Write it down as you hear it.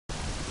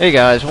Hey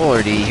guys,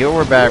 WillerD here.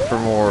 We're back for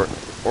more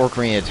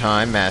Ocarina of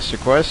Time Master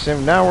Quest,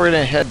 and now we're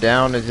gonna head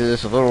down into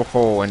this little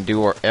hole and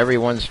do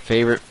everyone's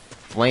favorite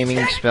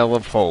flaming spell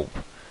of hope.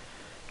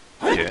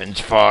 Dense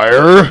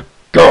fire,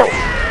 go!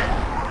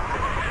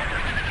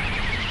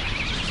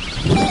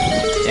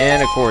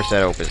 And of course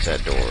that opens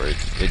that door.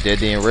 It did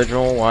the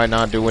original, why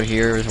not do it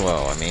here as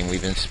well? I mean,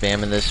 we've been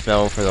spamming this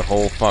spell for the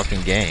whole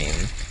fucking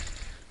game.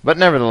 But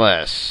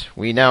nevertheless,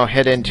 we now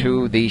head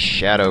into the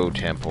Shadow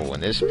Temple,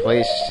 and this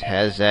place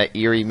has that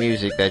eerie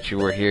music that you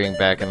were hearing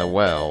back in the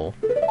well.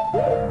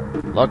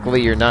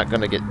 Luckily, you're not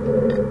gonna get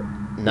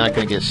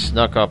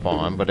snuck up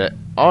on, but it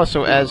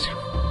also has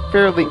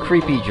fairly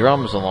creepy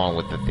drums along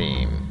with the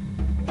theme.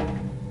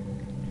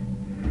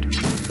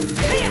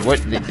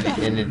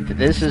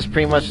 This is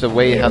pretty much the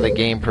way how the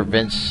game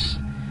prevents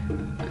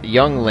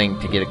young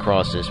Link to get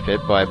across this pit,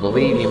 but I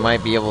believe you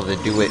might be able to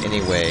do it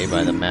anyway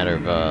by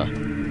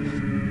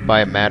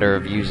a matter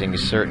of using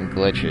certain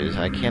glitches.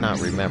 I cannot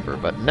remember,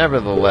 but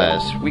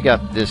nevertheless, we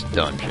got this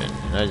dungeon,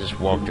 and I just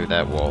walked through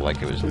that wall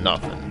like it was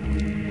nothing.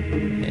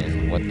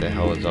 And what the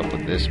hell is up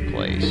with this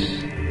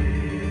place?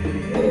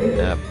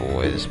 Ah,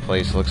 boy, this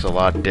place looks a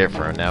lot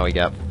different. Now we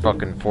got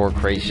fucking 4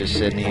 crates just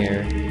sitting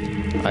here.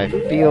 I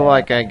feel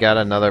like I got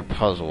another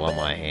puzzle on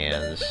my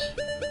hands.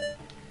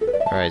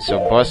 Alright, so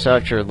bust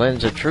out your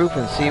lens of truth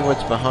and see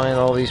what's behind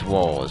all these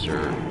walls,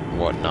 or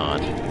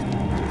whatnot.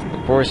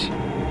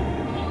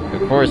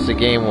 Of course, the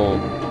game will.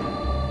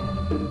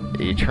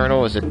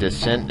 Eternal is a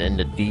descent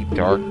into the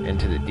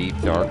deep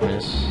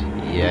darkness.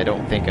 Yeah, I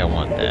don't think I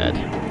want that.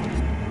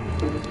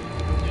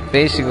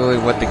 Basically,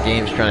 what the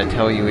game's trying to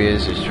tell you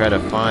is try to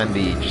find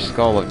the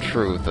skull of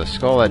truth, a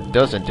skull that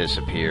doesn't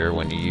disappear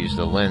when you use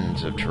the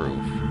lens of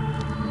truth.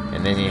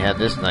 And then you have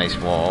this nice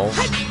wall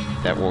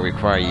that will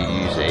require you to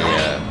use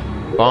a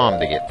bomb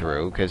to get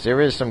through, because there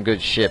is some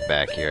good shit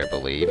back here, I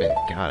believe. And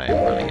God, I'm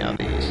running out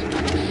of these.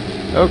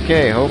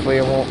 Okay, hopefully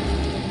it won't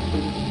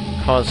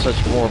cause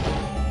such more.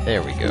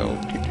 There we go.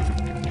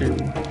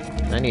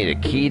 I need a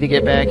key to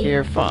get back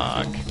here?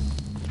 Fuck.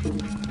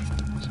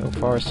 So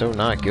far, so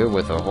not good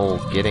with the whole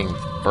getting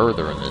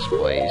further in this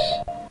place.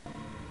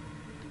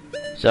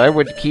 So I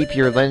would keep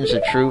your lens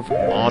of truth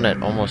on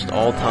at almost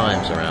all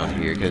times around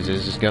here, because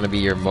this is going to be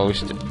your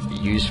most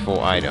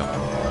useful item.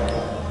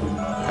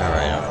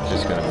 Alright, I'm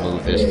just going to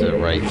move this to the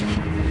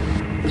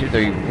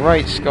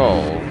right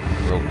skull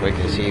real quick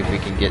and see if we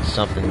can get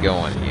something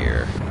going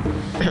here.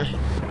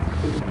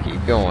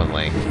 Keep going,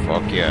 Link.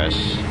 Fuck yes.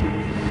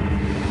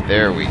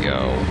 There we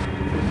go.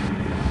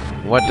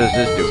 What does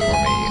this do for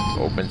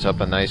me? Opens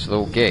up a nice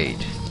little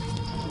gate.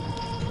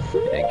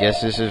 I guess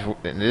this is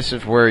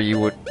where you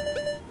would.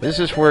 This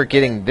is where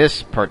getting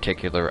this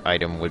particular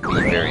item would be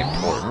very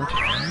important,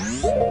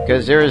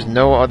 because there is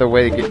no other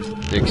way to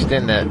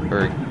extend that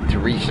or to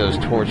reach those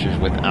torches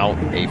without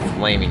a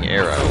flaming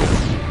arrow.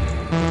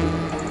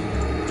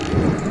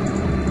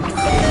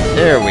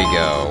 There we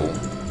go.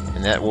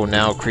 And that will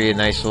now create a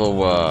nice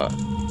little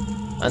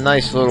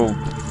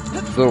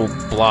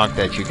block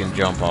that you can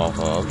jump off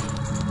of.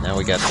 Now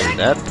we got through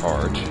that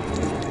part.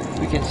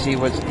 We can see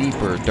what's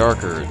deeper,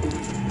 darker,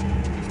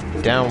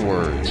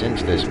 downwards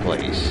into this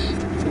place.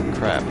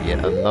 Crap,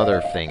 yet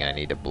another thing I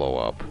need to blow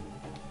up.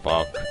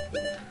 Fuck.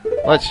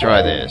 Let's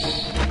try this.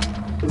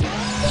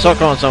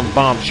 Suck on some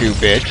bomb chew,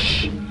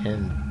 bitch!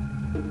 And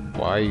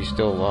why are you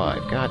still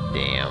alive? God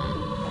damn.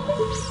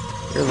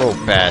 You're a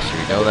little bastard,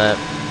 you know that?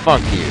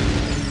 Fuck you.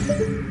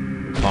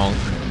 Punk.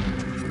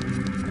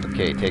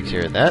 Okay, takes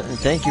care of that, and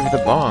thank you for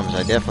the bombs.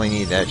 I definitely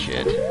need that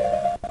shit.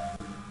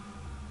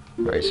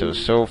 Alright,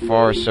 so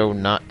far, so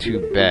not too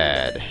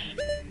bad.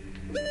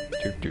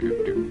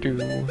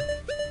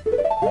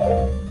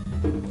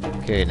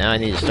 Okay, now I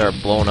need to start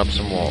blowing up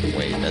some walls.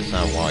 Wait, that's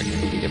not what I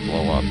need to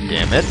blow up.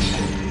 Damn it!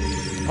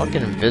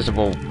 Fucking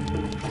invisible,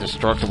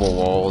 destructible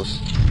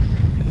walls.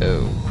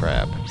 Oh,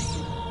 crap.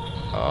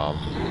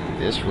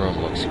 This room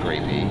looks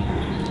creepy.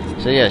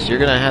 So yes, you're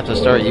gonna have to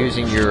start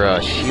using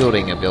your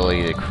shielding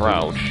ability to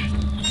crouch.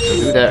 So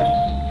do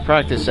that.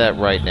 Practice that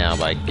right now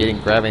by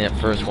grabbing that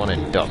first one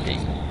and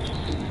ducking.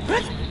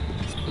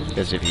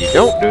 Because if you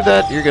don't do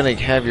that, you're gonna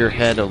have your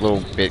head a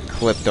little bit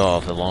clipped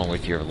off along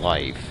with your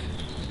life.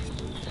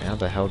 How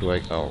the hell do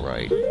I? Oh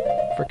right,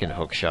 frickin'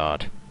 hook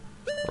shot,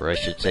 or I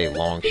should say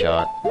long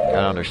shot.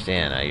 Gotta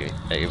understand, I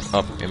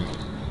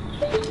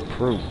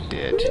improved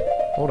it.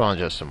 Hold on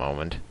just a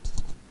moment.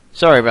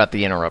 Sorry about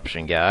the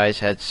interruption, guys.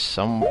 Had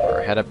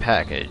a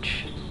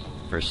package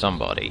for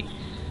somebody.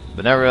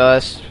 But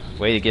nevertheless,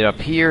 way to get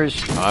up here is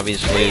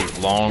obviously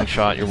long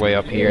shot your way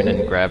up here and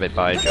then grab it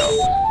by jump.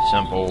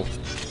 Simple.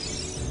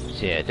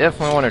 So yeah,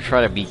 definitely want to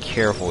try to be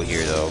careful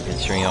here though,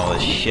 considering all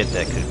this shit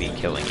that could be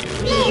killing you.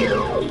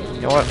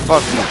 You know what?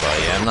 Fuck you,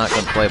 buddy. I'm not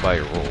gonna play by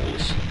your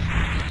rules.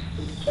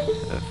 I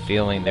have a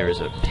feeling there's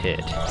a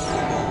pit.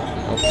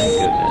 Oh, thank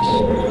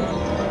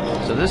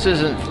goodness. So this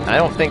isn't. I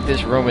don't think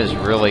this room is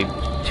really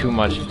too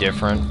much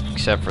different,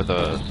 except for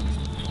the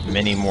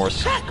many more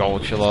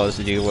skulltulas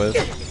to deal with.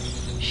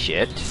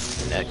 Shit.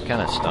 That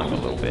kind of stung a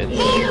little bit.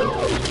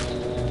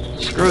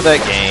 Screw that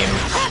game.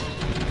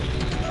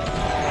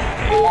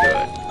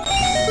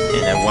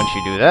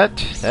 once you do that,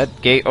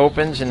 that gate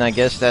opens, and I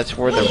guess that's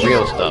where the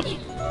real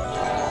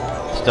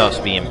stuff's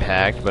being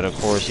packed. But of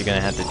course, you're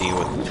gonna have to deal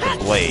with the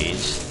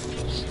blades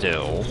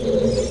still.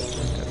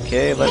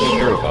 Okay, let me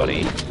through,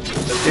 buddy.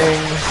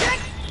 Ding.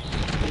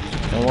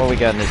 And what we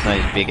got in this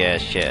nice big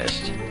ass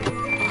chest?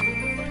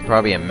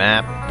 Probably a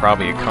map,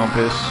 probably a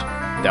compass.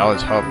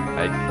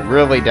 I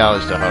really doubt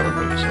it's the hover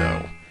boots,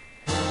 though.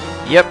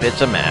 Yep,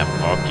 it's a map.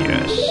 Fuck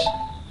yes.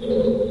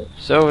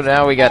 So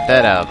now we got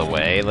that out of the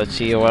way. Let's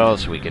see what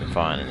else we can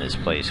find in this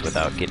place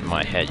without getting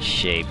my head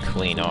shaved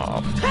clean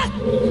off.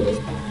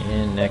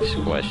 And next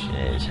question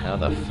is, how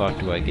the fuck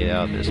do I get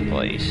out of this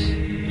place?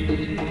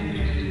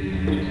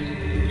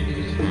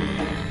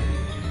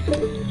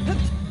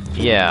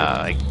 Yeah,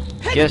 I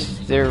guess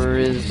there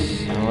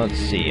is... Let's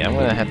see, I'm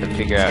gonna have to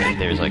figure out if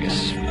there's like a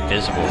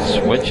visible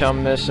switch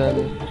I'm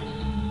missing.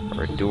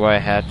 Or do I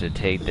have to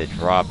take the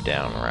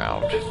drop-down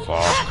route?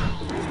 Fuck.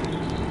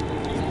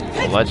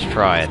 Well, let's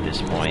try at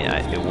this point.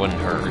 It wouldn't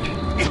hurt.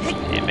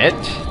 Damn it.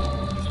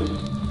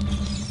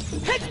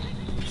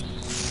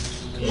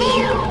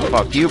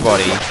 Fuck you,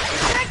 buddy.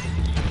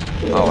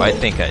 Oh, I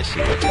think I see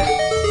what this...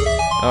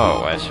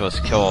 Oh, I'm supposed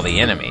to kill all the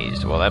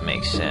enemies. Well, that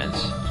makes sense.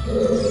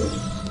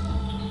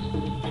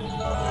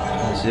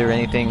 Is there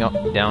anything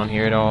down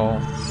here at all?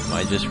 Am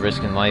I just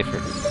risking life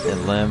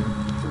and limb?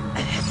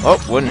 Oh,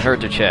 wouldn't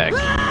hurt to check.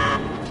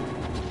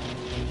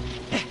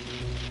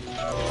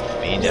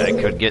 I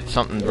could get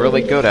something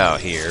really good out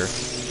here.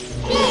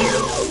 What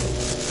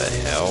the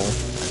hell?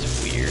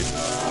 That's weird.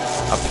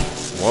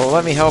 Well,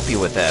 let me help you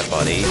with that,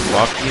 buddy.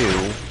 Fuck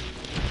you.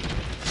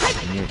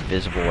 You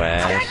invisible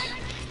ass.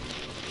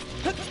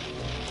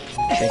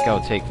 I think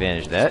I'll take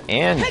advantage of that,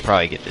 and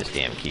probably get this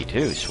damn key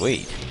too.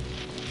 Sweet.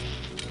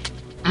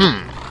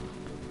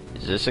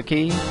 Is this a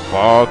key?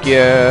 Fuck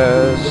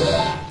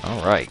yes!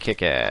 Alright,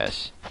 kick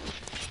ass.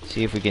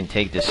 See if we can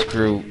take the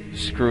screw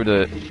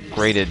the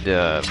braided,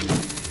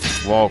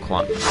 wall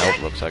climb.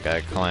 Nope, looks like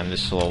I climbed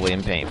this slowly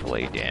and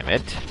painfully, damn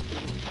it.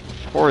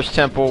 Forest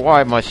Temple,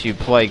 why must you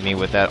plague me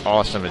with that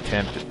awesome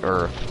attempt,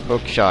 or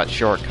hookshot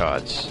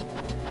shortcuts?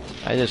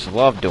 I just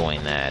love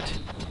doing that.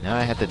 Now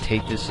I have to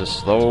take this a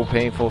slow,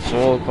 painful,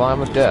 slow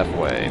climb of death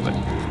way, but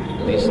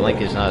at least Link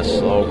is not a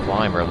slow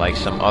climber like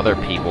some other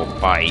people,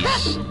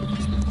 Vice.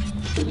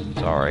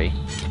 Sorry,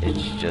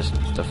 it's just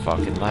the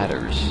fucking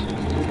ladders.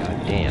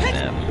 God damn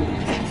them.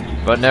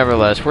 But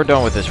nevertheless, we're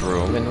done with this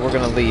room, and we're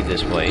gonna leave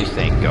this place,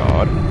 thank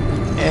God,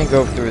 and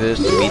go through this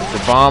to meet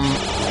the bomb.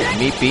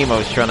 Meet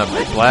Bemo's trying to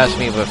blast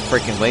me with a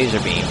freaking laser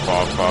beam.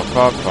 Fuck, fuck,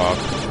 fuck, fuck.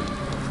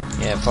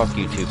 Yeah, fuck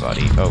you too,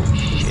 buddy. Oh,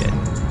 shit.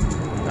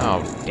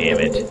 Oh, damn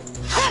it.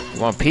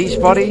 You want peace,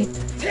 buddy?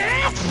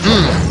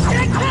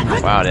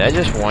 Wow, did I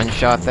just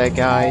one-shot that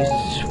guy?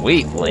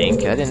 Sweet,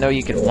 Link. I didn't know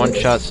you could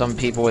one-shot some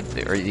people with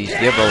these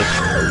gibbos.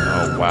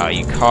 Oh, wow,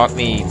 you caught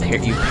me.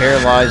 You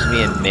paralyzed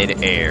me in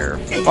mid-air.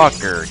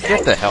 Fucker,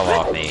 get the hell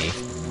off me.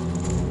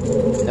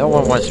 No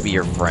one wants to be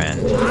your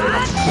friend.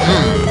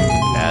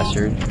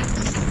 Bastard.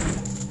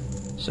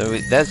 So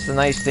that's the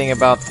nice thing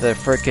about the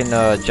frickin'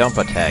 jump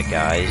attack,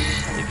 guys.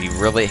 If you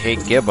really hate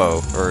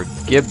Gibbo, or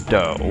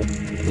Gibdo,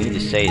 I need to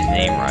say his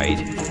name right,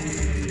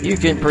 you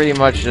can pretty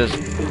much just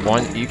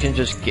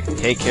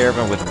take care of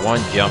him with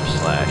one jump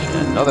slash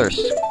and another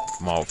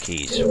small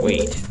key.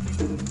 Sweet.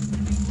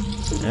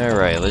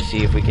 Alright, let's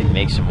see if we can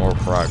make some more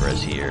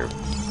progress here.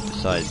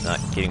 Besides not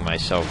getting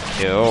myself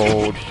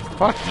killed.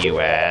 Fuck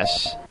you,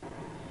 ass.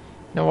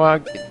 You know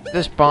what?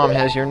 This bomb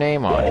has your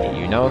name on it.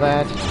 You know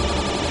that?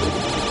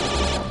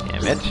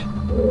 Damn it.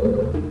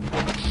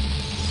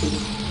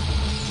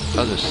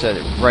 I'll just set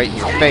it right in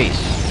your face.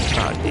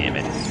 God damn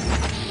it.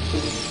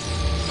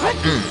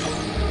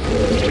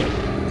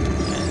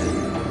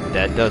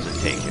 That doesn't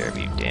take care of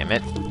you, damn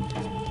it.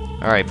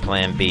 Alright,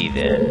 plan B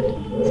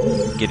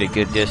then. Get a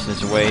good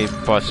distance away,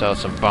 bust out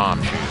some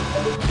bombs,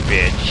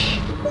 bitch.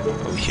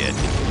 Oh shit.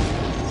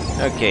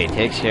 Okay,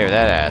 takes care of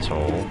that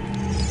asshole.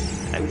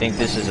 I think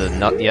this is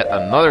yet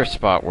another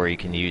spot where you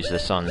can use the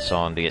Sun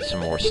Song to get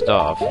some more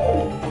stuff.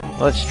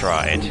 Let's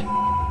try it.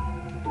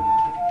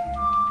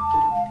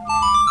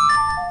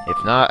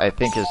 If not, I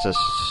think it's the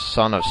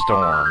Son of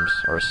Storms,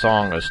 or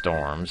Song of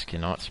Storms.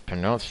 Cannot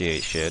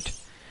pronunciate shit.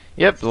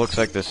 Yep, looks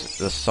like the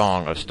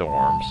Song of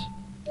Storms.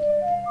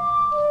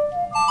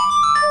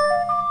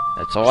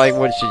 That's all I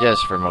would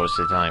suggest for most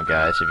of the time,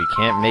 guys. If you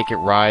can't make it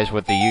rise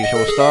with the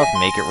usual stuff,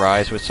 make it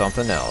rise with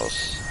something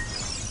else.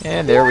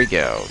 And there we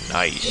go.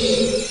 Nice.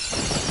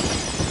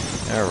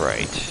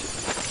 Alright.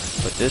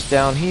 Put this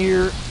down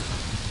here.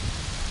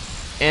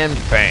 And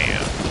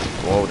bam.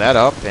 Blow that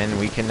up, and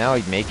we can now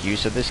make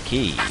use of this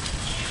key.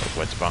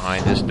 What's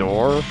behind this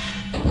door?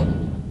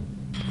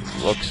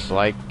 Looks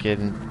like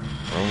in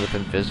room with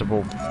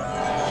invisible...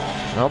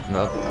 Nope,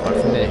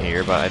 nothing in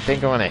here, but I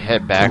think I'm gonna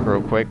head back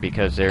real quick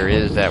because there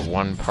is that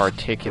one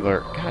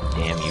particular... God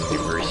damn you,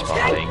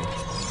 respawning.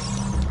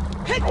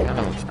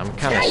 I'm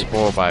kind of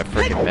spoiled by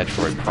freaking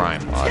Metroid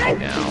Prime logic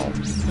now.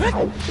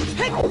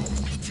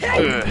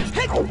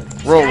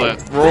 Roll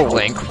it, roll,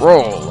 Link,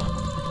 roll!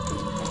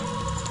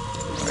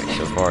 Alright,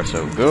 so far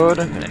so good.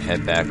 I'm gonna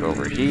head back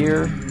over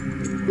here.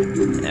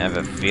 I have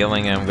a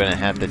feeling I'm gonna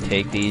have to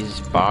take these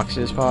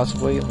boxes,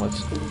 possibly.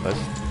 Let's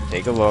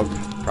take a look.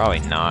 Probably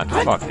not.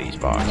 Fuck these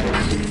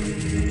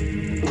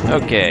boxes.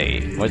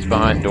 Okay, what's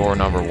behind door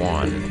number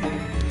 1?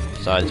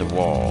 Besides a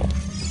wall.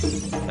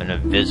 An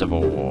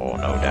invisible wall,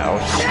 no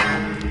doubt.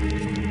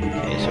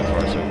 Okay, so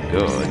far so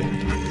good.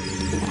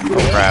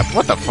 Oh crap,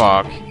 what the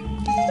fuck?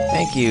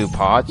 Thank you,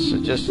 Potts. I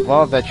just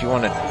love that you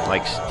want to,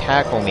 like,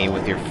 tackle me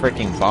with your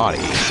freaking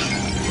body.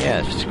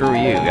 Yeah, screw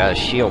you. Got a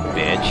shield,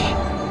 bitch.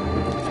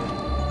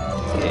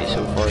 Okay,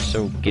 so far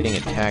so getting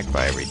attacked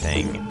by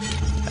everything.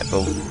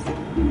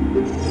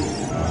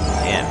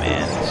 Yeah,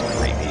 man, it's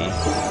creepy.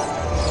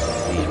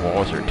 These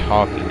walls are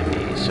talking to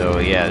me. So,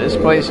 yeah, this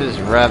place is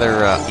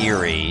rather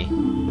eerie.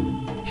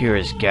 Here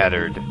is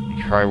gathered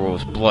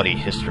Hyrule's bloody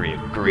history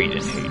of greed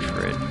and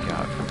hatred.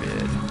 God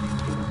forbid.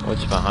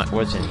 What's behind?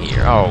 What's in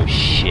here? Oh,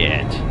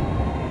 shit.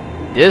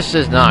 This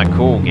is not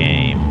cool,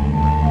 game.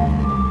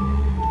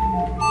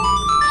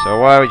 So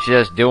what I was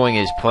just doing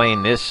is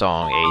playing this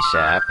song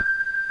ASAP.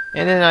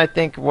 And then I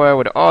think what I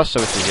would also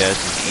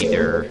suggest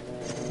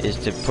is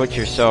to put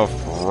yourself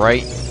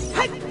right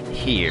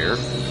here.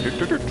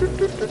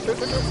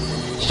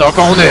 Suck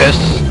on this!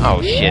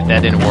 Oh shit,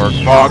 that didn't work.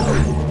 Fuck!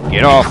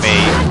 Get off me!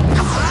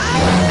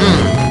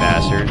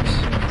 Bastards.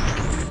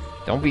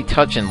 Don't be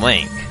touching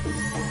Link.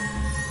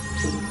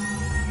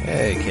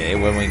 Okay,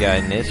 what do we got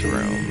in this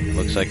room?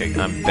 Looks like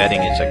I'm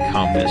betting it's a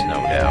compass,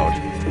 no doubt.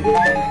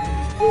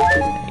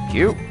 Thank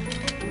you.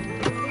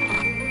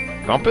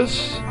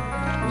 Compass?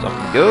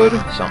 Something good?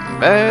 Something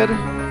bad?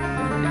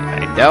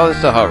 I doubt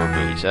it's the hover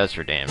boots, that's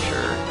for damn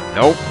sure.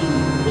 Nope.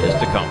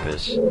 Just a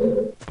compass.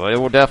 But it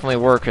will definitely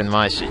work in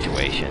my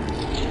situation.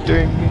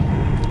 Ding.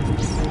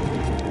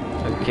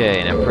 Okay,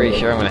 and I'm pretty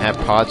sure I'm gonna have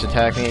Pods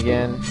attack me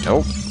again.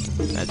 Nope.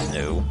 That's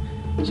new.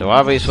 So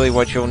obviously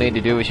what you'll need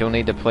to do is you'll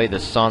need to play the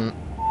Song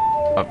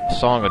of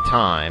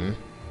Time.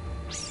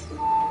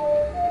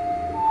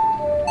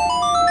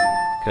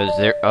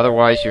 Because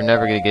otherwise you're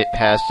never going to get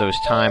past those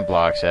time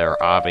blocks that are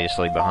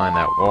obviously behind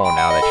that wall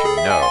now that you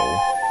know.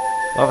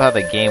 Love how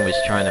the game was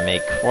trying to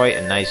make quite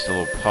a nice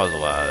little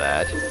puzzle out of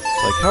that.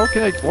 It's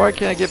like, why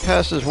can't I get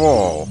past this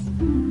wall?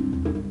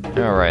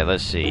 Alright,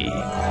 let's see.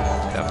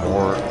 Got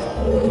more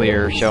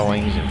clear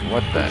showings and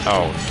what the...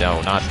 Oh,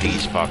 no, not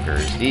these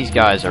fuckers. These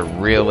guys are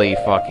really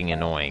fucking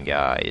annoying,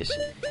 guys.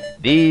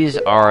 These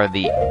are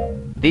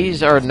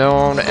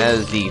known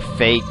as the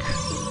fake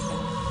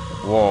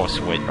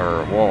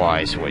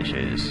wall-eye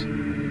switches.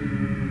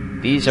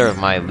 These are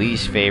my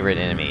least favorite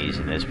enemies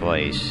in this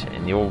place,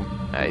 and you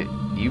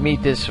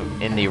meet this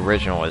in the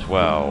original as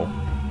well.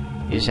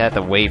 You just have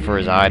to wait for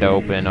his eye to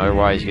open,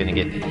 otherwise you're gonna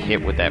get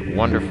hit with that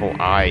wonderful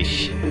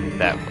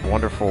that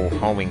wonderful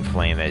homing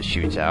flame that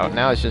shoots out.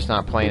 Now it's just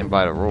not playing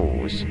by the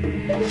rules.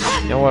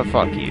 You know what?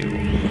 Fuck you.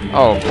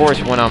 Oh, of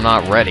course when I'm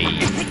not ready,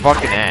 you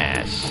fucking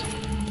ass.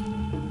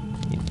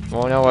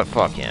 Well, you know what?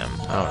 Fuck him.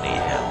 I don't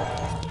need him.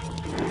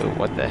 Ooh,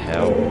 what the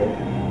hell?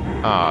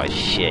 Oh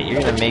shit,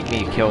 you're gonna make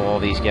me kill all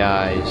these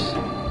guys?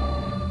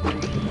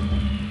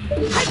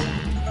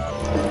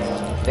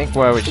 I think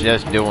what I was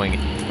just doing...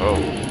 Oh,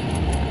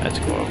 that's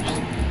close.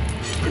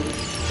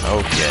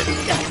 Oh shit.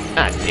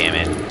 God damn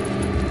it.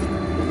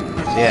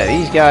 So yeah,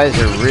 these guys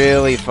are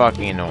really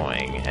fucking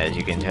annoying, as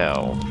you can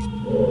tell.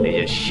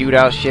 They just shoot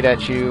out shit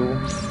at you,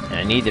 and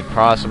I need to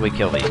possibly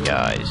kill these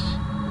guys.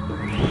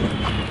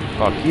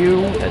 Fuck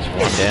you. That's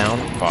one down.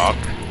 Fuck.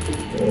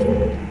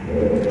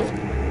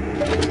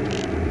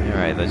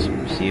 Alright, let's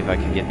see if I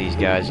can get these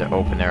guys to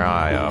open their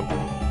eye up.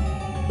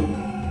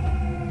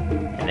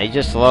 And they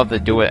just love to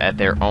do it at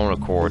their own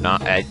accord,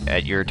 not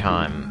at your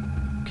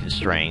time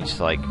constraints.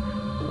 Like,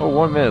 oh,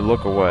 1 minute,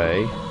 look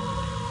away.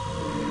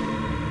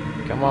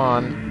 Come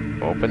on,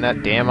 open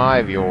that damn eye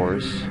of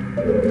yours.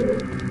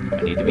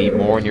 I need to be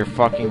more in your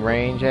fucking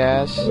range,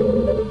 ass.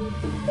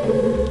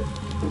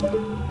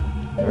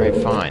 Alright,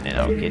 fine, then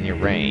I'll get in your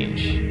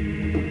range.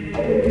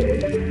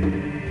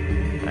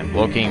 I'm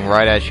looking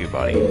right at you,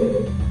 buddy.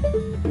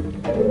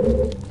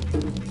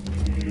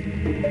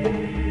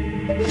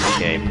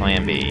 Okay,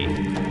 plan B.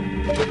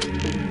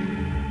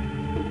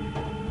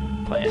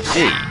 Plan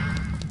C.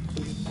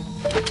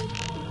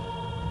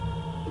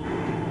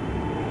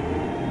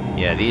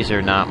 Yeah, these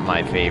are not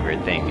my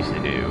favorite things to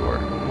do.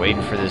 We're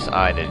waiting for this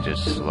eye to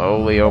just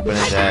slowly open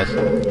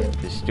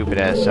his stupid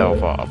ass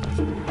self up.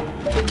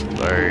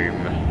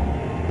 Lame.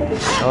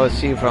 Oh, let's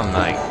see if I'm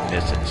like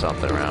missing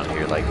something around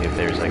here. Like if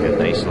there's like a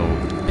nice little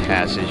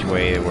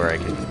passageway where I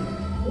can,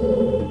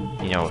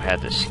 you know,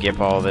 have to skip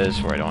all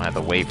this, where I don't have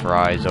to wait for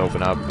eyes to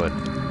open up. But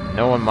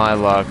knowing my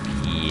luck,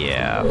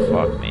 yeah,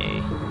 fuck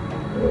me.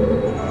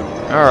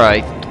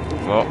 Alright,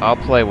 well, I'll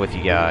play with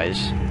you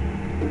guys.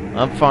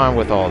 I'm fine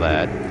with all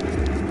that.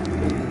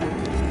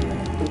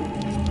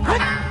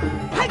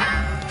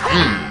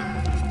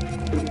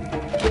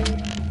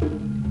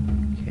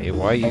 Okay,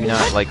 why are you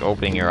not, like,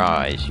 opening your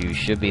eyes? You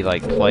should be,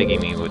 like,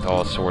 plaguing me with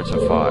all sorts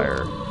of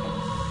fire.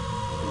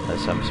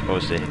 Unless I'm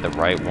supposed to hit the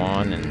right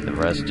one and the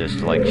rest just,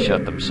 like,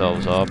 shut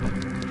themselves up.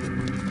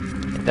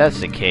 If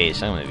that's the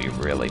case, I'm gonna be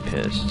really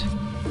pissed.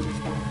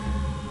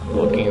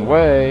 Looking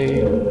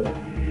away.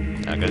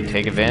 Not gonna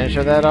take advantage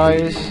of that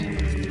ice?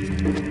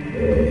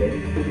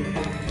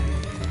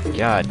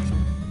 God.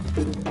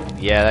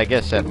 Yeah, I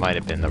guess that might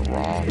have been the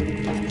wrong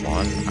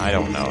one. I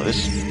don't know.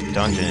 This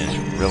dungeon is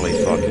really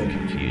fucking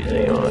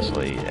confusing,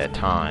 honestly, at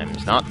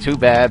times. Not too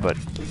bad, but...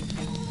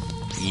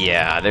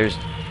 yeah, there's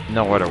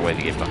no other way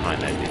to get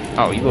behind that dude.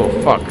 Oh, you little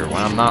fucker,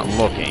 when I'm not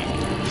looking.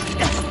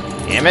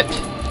 Damn it!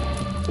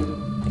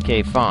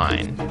 Okay,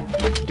 fine.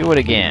 Do it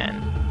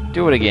again.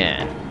 Do it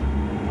again.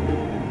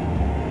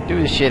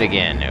 Do this shit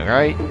again,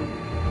 alright?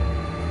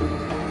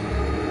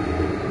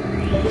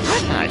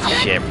 Ah,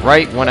 shit.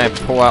 Right when I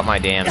pull out my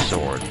damn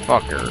sword.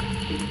 Fucker.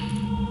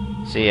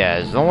 So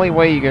yeah, the only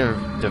way you're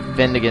gonna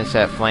defend against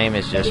that flame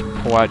is just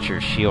pull out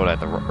your shield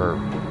at the... or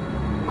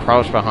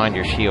crouch behind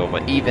your shield,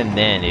 but even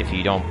then, if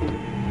you don't...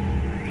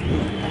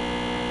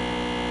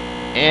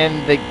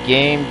 and the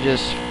game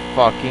just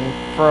fucking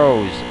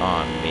froze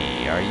on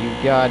me. Are you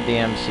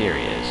goddamn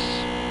serious?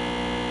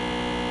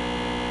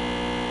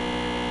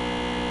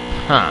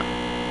 Huh.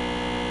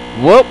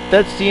 Well,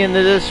 that's the end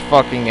of this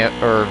fucking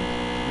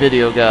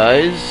video,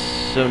 guys.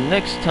 So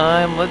next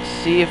time, let's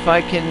see if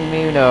I can,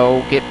 you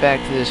know, get back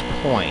to this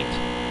point.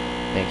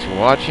 Thanks for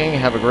watching,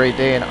 have a great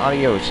day, and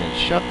adios, and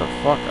shut the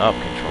fuck up,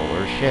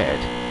 controller. Shit.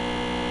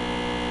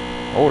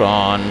 Hold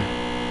on.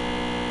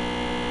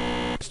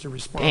 To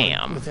respond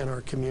Damn. within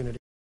our community.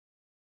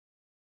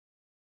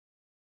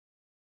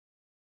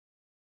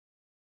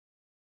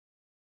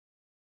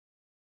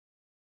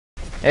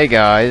 Hey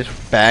guys,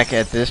 back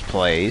at this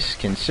place.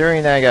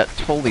 Considering that I got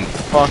totally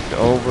fucked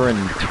over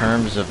in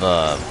terms of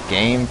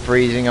game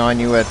freezing on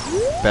you at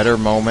better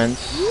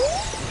moments,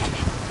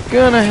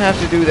 gonna have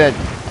to do that,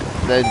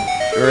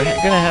 or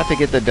gonna have to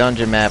get the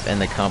dungeon map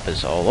and the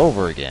compass all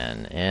over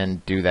again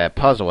and do that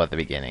puzzle at the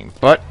beginning.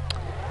 But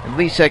at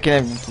least I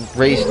can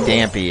race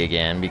Dampy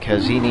again,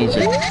 because he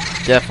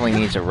definitely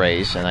needs a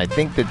race, and I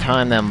think the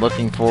time that I'm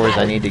looking for is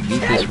I need to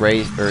beat this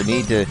race, or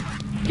need to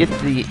get to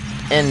the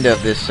end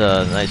of this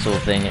nice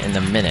little thing in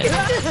a minute,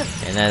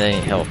 and that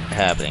ain't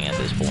happening at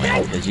this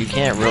point, because you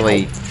can't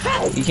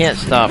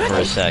stop for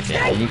a second,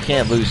 and you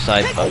can't lose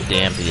sight of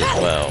Dampy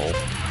as well.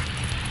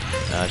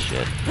 Ah,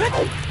 shit.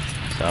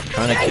 Stop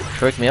trying to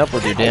trick me up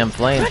with your damn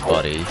flames,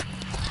 buddy.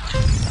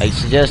 I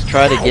suggest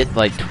try to get,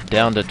 like,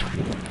 down to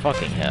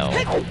fucking hell.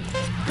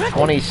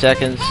 20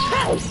 seconds.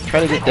 Try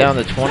to get down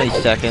to 20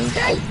 seconds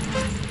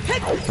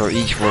for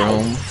each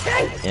room.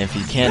 And if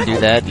you can't do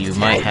that, you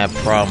might have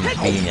problems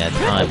beating that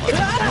time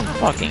limit. Oh,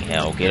 fucking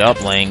hell. Get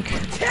up, Link.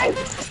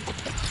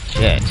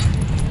 Shit.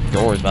 The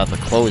door's about to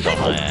close on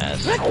my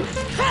ass.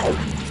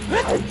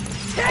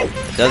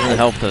 It doesn't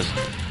help to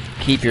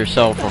keep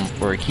yourself from,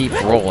 or keep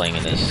rolling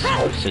in this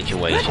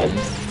situation.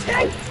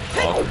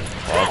 Fuck.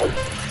 Fuck.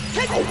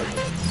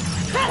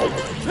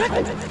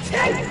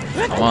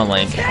 Come on,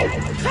 Link.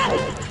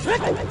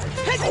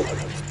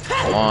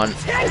 Come on.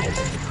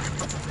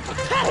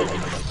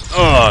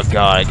 Oh,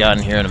 God, I got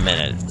in here in a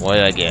minute. What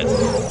did I get?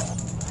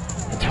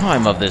 The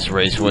time of this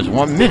race was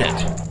 1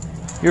 minute.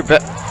 You're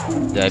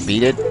Did I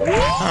beat it?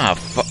 Ah,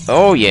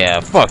 oh, yeah.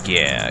 Fuck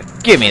yeah.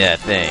 Give me that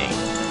thing.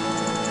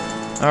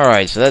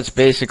 Alright, so that's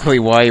basically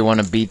why you want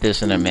to beat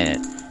this in a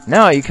minute.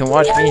 Now you can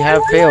watch me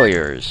have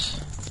failures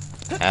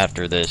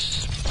after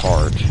this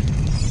part.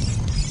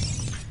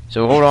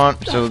 So hold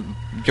on, so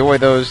enjoy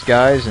those,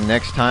 guys, and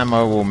next time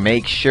I will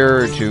make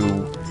sure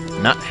to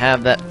not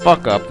have that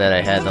fuck up that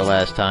I had the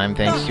last time,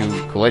 thanks to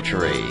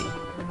glitchery.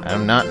 I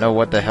do not know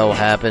what the hell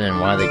happened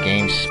and why the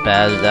game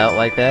spazzed out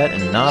like that,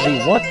 and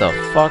Navi, what the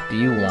fuck do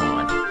you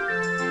want?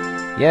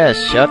 Yes,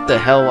 shut the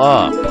hell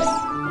up.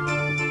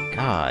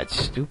 God,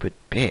 stupid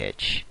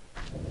bitch.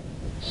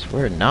 I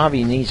swear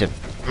Navi needs a...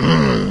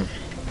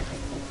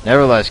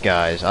 Nevertheless,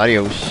 guys,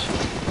 adios.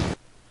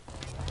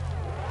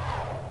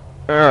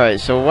 Alright,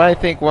 so what I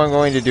think what I'm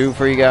going to do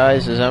for you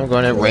guys is I'm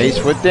going to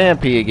race with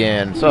Dampy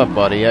again. What's up,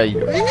 buddy? How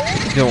you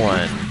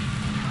doing?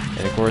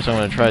 And of course I'm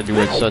going to try to do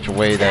it in such a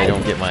way that I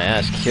don't get my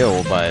ass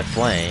killed by a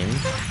flame,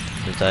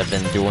 since I've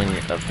been doing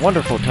a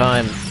wonderful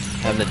time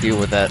having to deal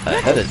with that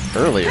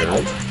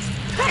earlier.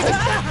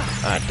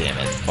 Ah, damn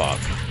it. Fuck.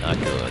 Not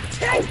good.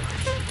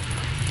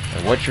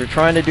 And what you're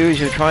trying to do is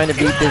you're trying to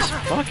beat this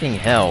fucking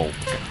hell.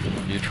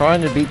 You're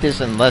trying to beat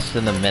this in less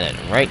than a minute.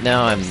 Right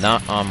now I'm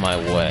not on my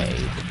way.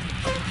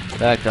 In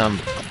fact,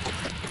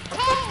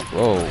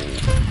 whoa.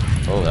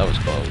 Oh, that was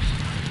close.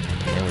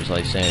 It was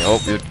like saying, oh,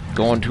 you're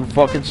going too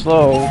fucking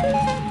slow.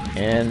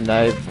 And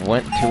I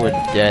went to a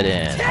dead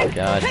end.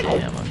 God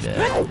damn, I'm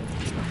dead.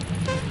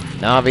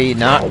 Navi,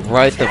 not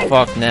right the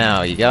fuck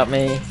now. You got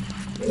me?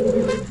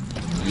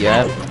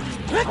 Yep.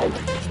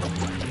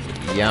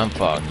 Yeah, I'm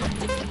fucked.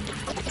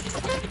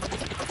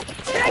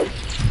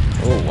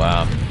 Oh,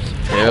 wow. I'm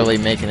barely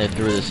making it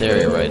through this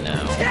area right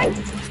now.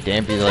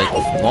 Dampy's like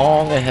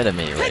long ahead of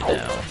me right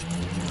now.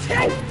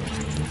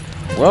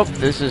 Well,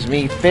 this is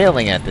me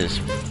failing at this.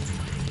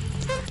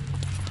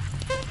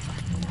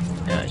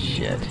 Ah,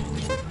 shit.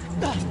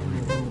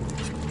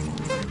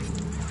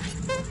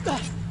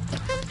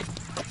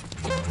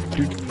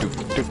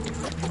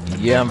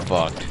 Yeah, I'm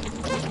fucked.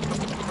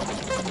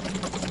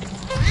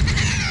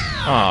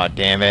 Aw,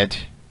 damn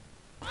it.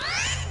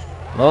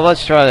 Well,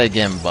 let's try that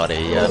again,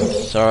 buddy. I'm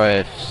sorry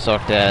I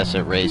sucked ass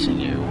at racing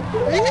you.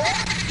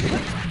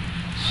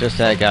 It's just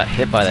that I got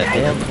hit by that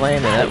damn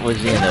flame, and that was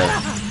the end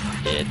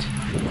of it.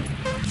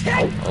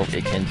 Oh,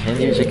 it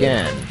continues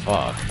again.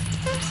 Fuck.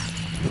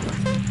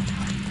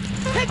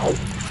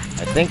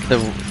 I think the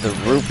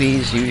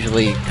rupees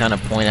usually kind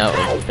of point out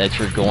that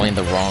you're going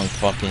the wrong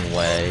fucking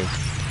way.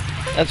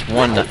 That's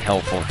one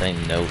helpful thing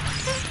to note.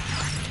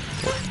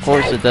 Of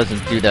course, it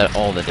doesn't do that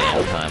all the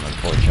damn time,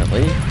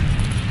 unfortunately.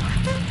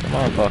 Come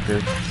on,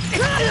 fucker.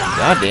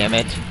 God damn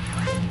it.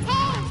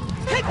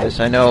 Yes,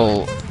 I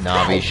know,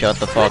 Navi, shut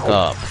the fuck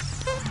up.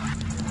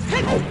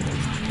 I'm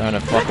trying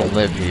to fucking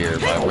live here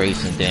by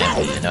racing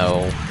Dampy, you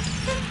know?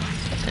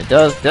 It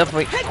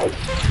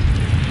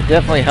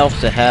definitely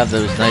helps to have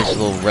those nice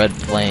little red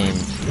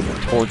flames,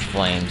 torch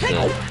flames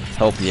to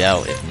help you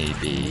out if need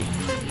be.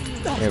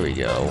 There we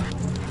go.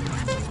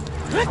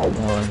 Come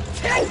on.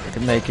 I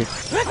can make it.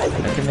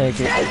 I can make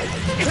it.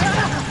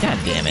 God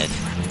damn it.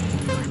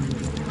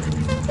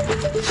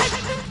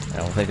 I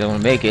don't think I'm gonna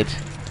make it.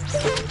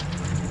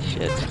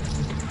 Shit.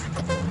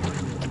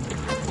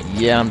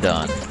 Yeah, I'm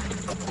done.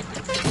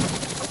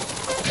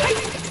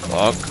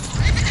 Fuck.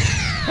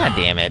 God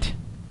damn it.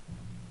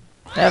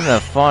 Having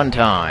a fun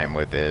time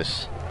with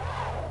this.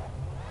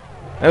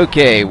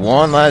 Okay,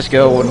 one last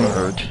go wouldn't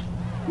hurt.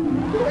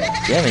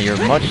 Damn it, you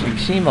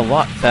seem a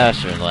lot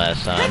faster than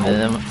last time.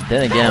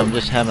 Then again, I'm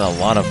just having a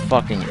lot of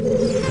fucking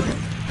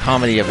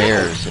comedy of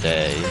errors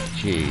today.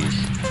 Jeez.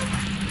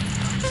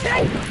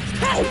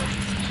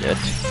 Shit.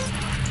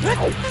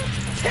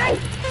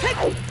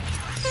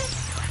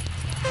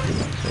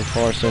 So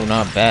far, so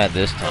not bad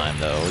this time,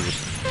 though. Just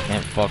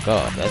can't fuck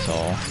up, that's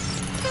all.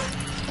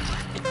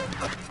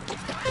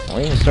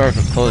 Don't even start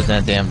to close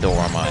that damn door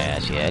on my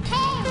ass yet.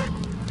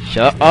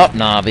 Shut up,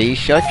 Navi.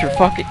 Shut your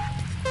fucking...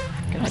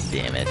 God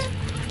damn it.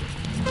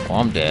 Oh,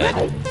 I'm dead.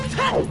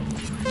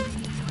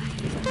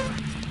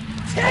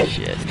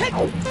 Shit. At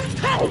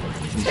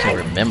least I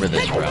remember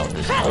this route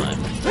this time.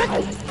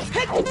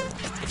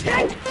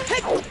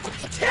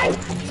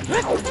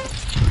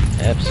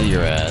 F-C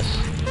your ass.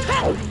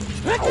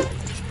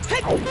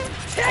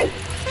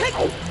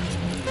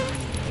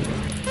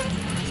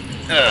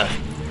 Ugh.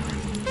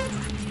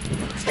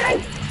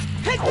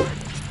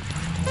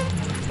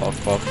 Fuck,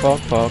 fuck, fuck,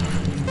 fuck.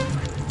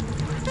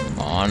 Come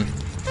on.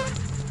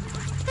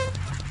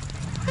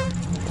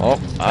 Oh,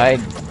 I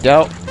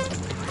doubt.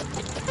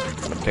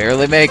 Gonna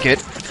barely make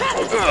it.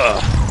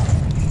 Ugh.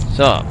 What's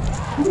up?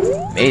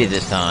 Made it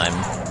this time.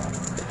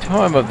 The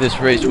time of this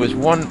race was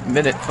 1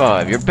 minute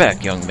 5. You're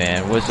back, young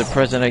man. Was the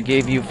present I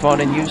gave you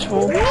fun and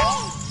useful?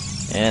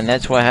 And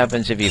that's what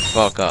happens if you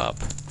fuck up.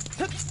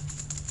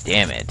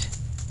 Damn it.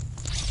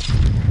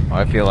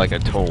 I feel like a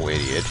total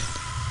idiot.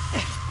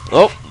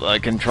 Oh, I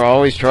can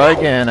always try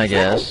again, I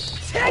guess.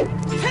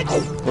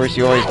 Of course,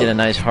 you always get a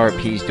nice heart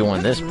piece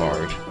doing this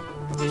part.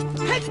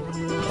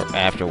 Or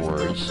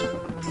afterwards.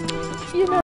 You know.